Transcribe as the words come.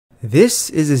This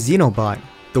is a Xenobot,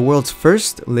 the world's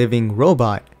first living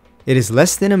robot. It is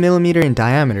less than a millimeter in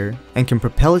diameter and can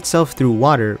propel itself through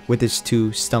water with its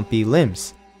two stumpy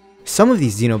limbs. Some of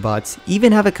these Xenobots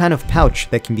even have a kind of pouch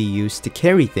that can be used to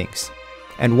carry things.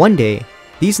 And one day,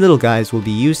 these little guys will be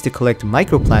used to collect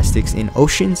microplastics in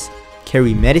oceans,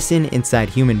 carry medicine inside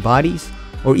human bodies,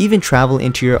 or even travel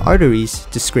into your arteries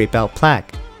to scrape out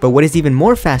plaque. But what is even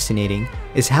more fascinating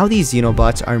is how these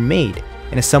Xenobots are made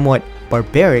in a somewhat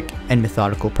barbaric and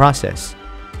methodical process.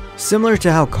 Similar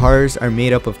to how cars are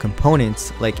made up of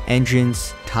components like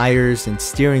engines, tires, and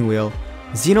steering wheel,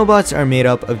 Xenobots are made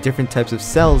up of different types of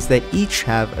cells that each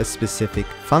have a specific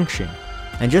function.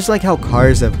 And just like how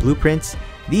cars have blueprints,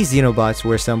 these Xenobots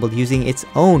were assembled using its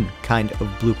own kind of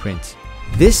blueprint.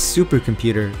 This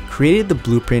supercomputer created the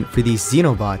blueprint for these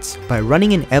Xenobots by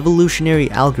running an evolutionary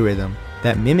algorithm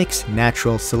that mimics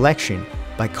natural selection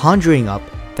by conjuring up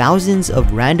thousands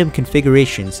of random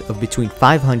configurations of between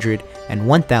 500 and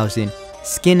 1000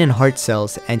 skin and heart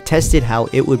cells and tested how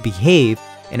it would behave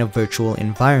in a virtual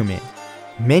environment.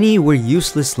 Many were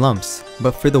useless lumps,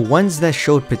 but for the ones that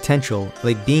showed potential,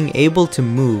 like being able to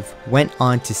move, went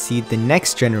on to seed the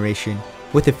next generation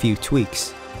with a few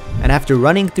tweaks. And after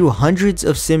running through hundreds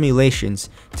of simulations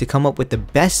to come up with the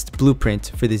best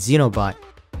blueprint for the Xenobot,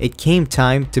 it came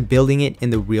time to building it in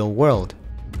the real world.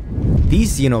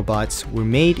 These Xenobots were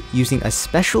made using a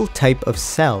special type of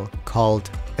cell called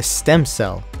a stem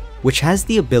cell, which has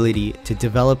the ability to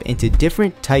develop into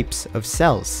different types of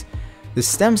cells. The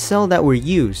stem cell that were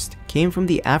used came from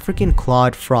the African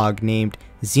clawed frog named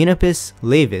Xenopus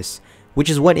laevis, which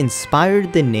is what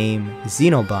inspired the name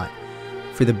Xenobot.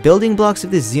 For the building blocks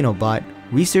of this Xenobot,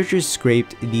 researchers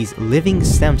scraped these living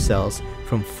stem cells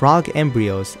from frog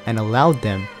embryos and allowed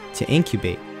them to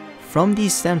incubate. From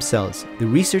these stem cells, the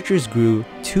researchers grew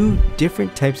two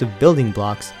different types of building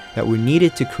blocks that were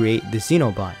needed to create the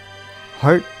Xenobot: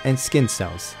 heart and skin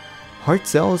cells. Heart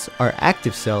cells are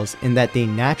active cells in that they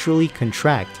naturally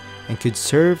contract and could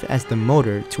serve as the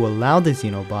motor to allow the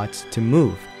Xenobots to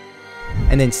move.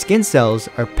 And then skin cells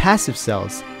are passive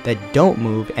cells that don't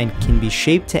move and can be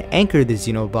shaped to anchor the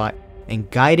Xenobot and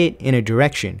guide it in a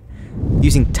direction.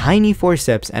 Using tiny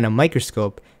forceps and a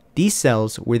microscope, these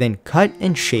cells were then cut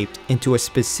and shaped into a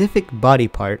specific body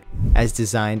part as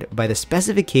designed by the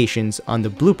specifications on the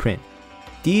blueprint.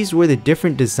 These were the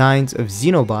different designs of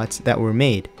Xenobots that were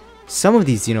made. Some of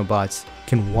these Xenobots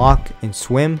can walk and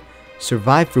swim,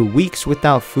 survive for weeks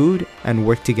without food, and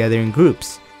work together in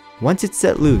groups. Once it's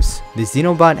set loose, the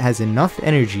Xenobot has enough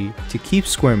energy to keep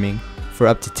squirming for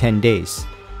up to 10 days.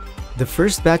 The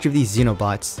first batch of these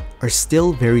Xenobots are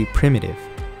still very primitive,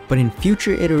 but in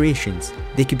future iterations,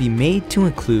 they could be made to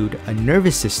include a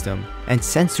nervous system and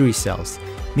sensory cells,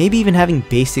 maybe even having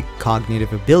basic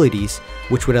cognitive abilities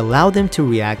which would allow them to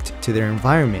react to their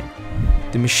environment.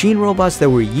 The machine robots that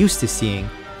we're used to seeing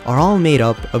are all made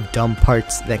up of dumb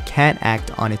parts that can't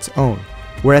act on its own,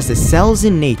 whereas the cells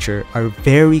in nature are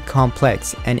very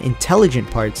complex and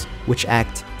intelligent parts which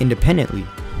act independently.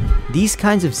 These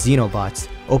kinds of Xenobots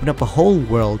open up a whole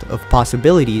world of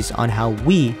possibilities on how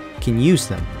we can use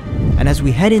them. And as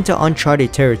we head into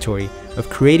uncharted territory of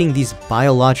creating these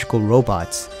biological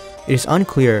robots, it is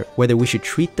unclear whether we should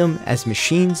treat them as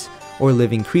machines or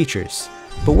living creatures.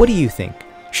 But what do you think?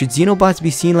 Should Xenobots be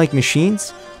seen like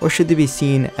machines, or should they be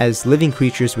seen as living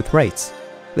creatures with rights?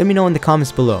 Let me know in the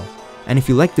comments below. And if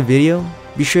you liked the video,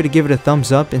 be sure to give it a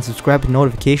thumbs up and subscribe with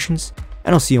notifications,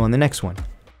 and I'll see you on the next one.